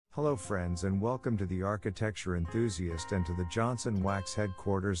Hello friends and welcome to the Architecture Enthusiast and to the Johnson Wax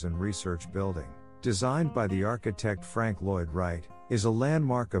Headquarters and Research Building. Designed by the architect Frank Lloyd Wright, is a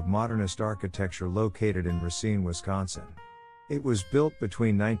landmark of modernist architecture located in Racine, Wisconsin. It was built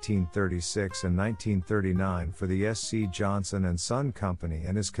between 1936 and 1939 for the S.C. Johnson & Son Company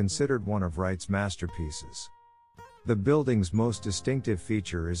and is considered one of Wright's masterpieces. The building's most distinctive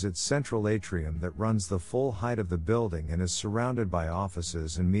feature is its central atrium that runs the full height of the building and is surrounded by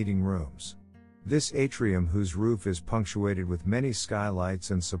offices and meeting rooms. This atrium, whose roof is punctuated with many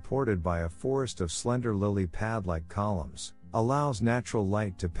skylights and supported by a forest of slender lily pad-like columns, allows natural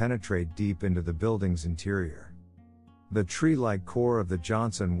light to penetrate deep into the building's interior. The tree-like core of the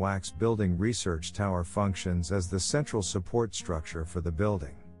Johnson Wax Building Research Tower functions as the central support structure for the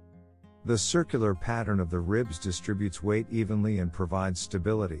building. The circular pattern of the ribs distributes weight evenly and provides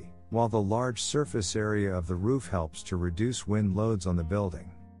stability, while the large surface area of the roof helps to reduce wind loads on the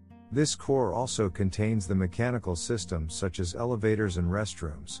building. This core also contains the mechanical systems such as elevators and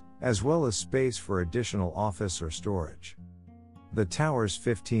restrooms, as well as space for additional office or storage. The tower's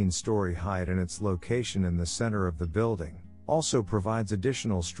 15-story height and its location in the center of the building also provides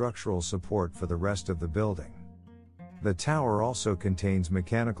additional structural support for the rest of the building. The tower also contains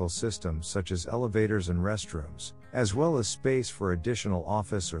mechanical systems such as elevators and restrooms, as well as space for additional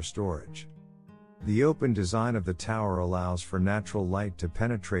office or storage. The open design of the tower allows for natural light to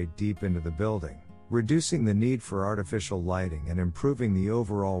penetrate deep into the building, reducing the need for artificial lighting and improving the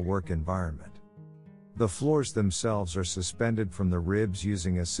overall work environment. The floors themselves are suspended from the ribs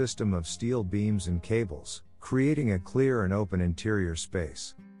using a system of steel beams and cables, creating a clear and open interior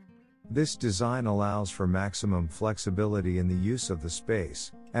space. This design allows for maximum flexibility in the use of the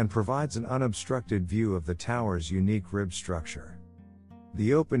space, and provides an unobstructed view of the tower's unique rib structure.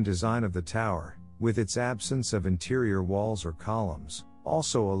 The open design of the tower, with its absence of interior walls or columns,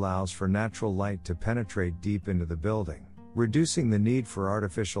 also allows for natural light to penetrate deep into the building, reducing the need for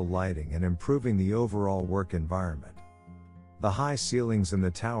artificial lighting and improving the overall work environment. The high ceilings in the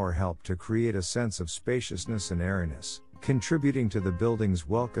tower help to create a sense of spaciousness and airiness, contributing to the building's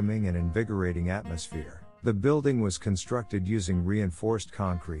welcoming and invigorating atmosphere. The building was constructed using reinforced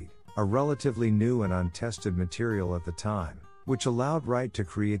concrete, a relatively new and untested material at the time, which allowed Wright to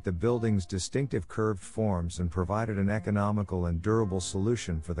create the building's distinctive curved forms and provided an economical and durable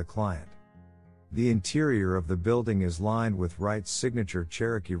solution for the client. The interior of the building is lined with Wright's signature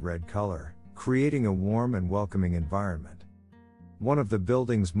Cherokee Red color, creating a warm and welcoming environment. One of the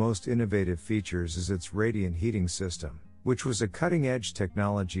building's most innovative features is its radiant heating system, which was a cutting-edge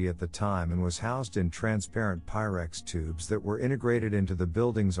technology at the time and was housed in transparent Pyrex tubes that were integrated into the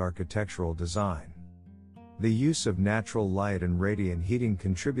building's architectural design. The use of natural light and radiant heating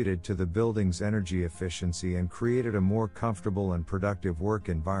contributed to the building's energy efficiency and created a more comfortable and productive work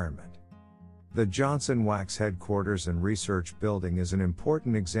environment. The Johnson Wax Headquarters and Research Building is an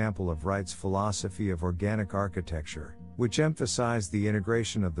important example of Wright's philosophy of organic architecture, which emphasized the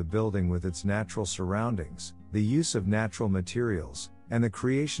integration of the building with its natural surroundings, the use of natural materials, and the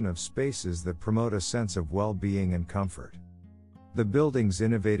creation of spaces that promote a sense of well-being and comfort. The building's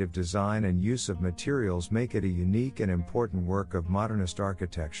innovative design and use of materials make it a unique and important work of modernist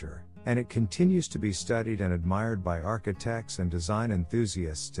architecture, and it continues to be studied and admired by architects and design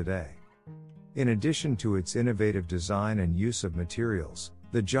enthusiasts today. In addition to its innovative design and use of materials,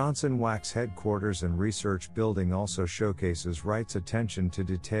 the Johnson Wax Headquarters and Research Building also showcases Wright's attention to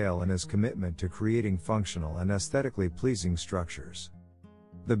detail and his commitment to creating functional and aesthetically pleasing structures.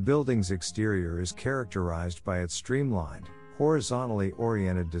 The building's exterior is characterized by its streamlined, horizontally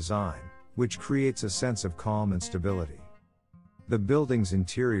oriented design, which creates a sense of calm and stability. The building's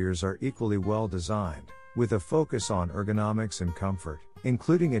interiors are equally well designed, with a focus on ergonomics and comfort,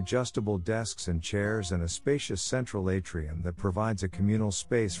 including adjustable desks and chairs and a spacious central atrium that provides a communal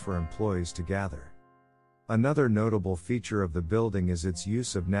space for employees to gather. Another notable feature of the building is its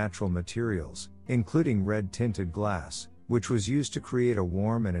use of natural materials, including red-tinted glass, which was used to create a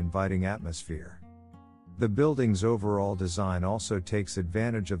warm and inviting atmosphere. The building's overall design also takes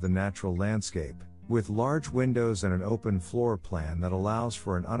advantage of the natural landscape, with large windows and an open floor plan that allows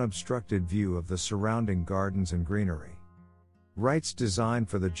for an unobstructed view of the surrounding gardens and greenery. Wright's design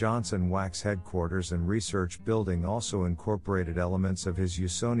for the Johnson Wax Headquarters and Research Building also incorporated elements of his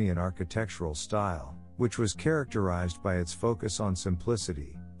Usonian architectural style, which was characterized by its focus on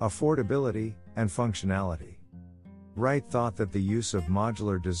simplicity, affordability, and functionality. Wright thought that the use of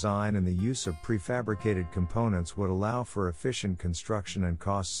modular design and the use of prefabricated components would allow for efficient construction and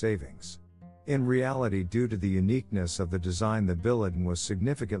cost savings. In reality, due to the uniqueness of the design, the building was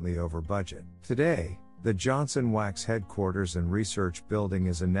significantly over budget. Today, The Johnson Wax Headquarters and Research Building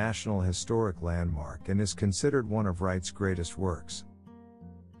is a National Historic Landmark and is considered one of Wright's greatest works.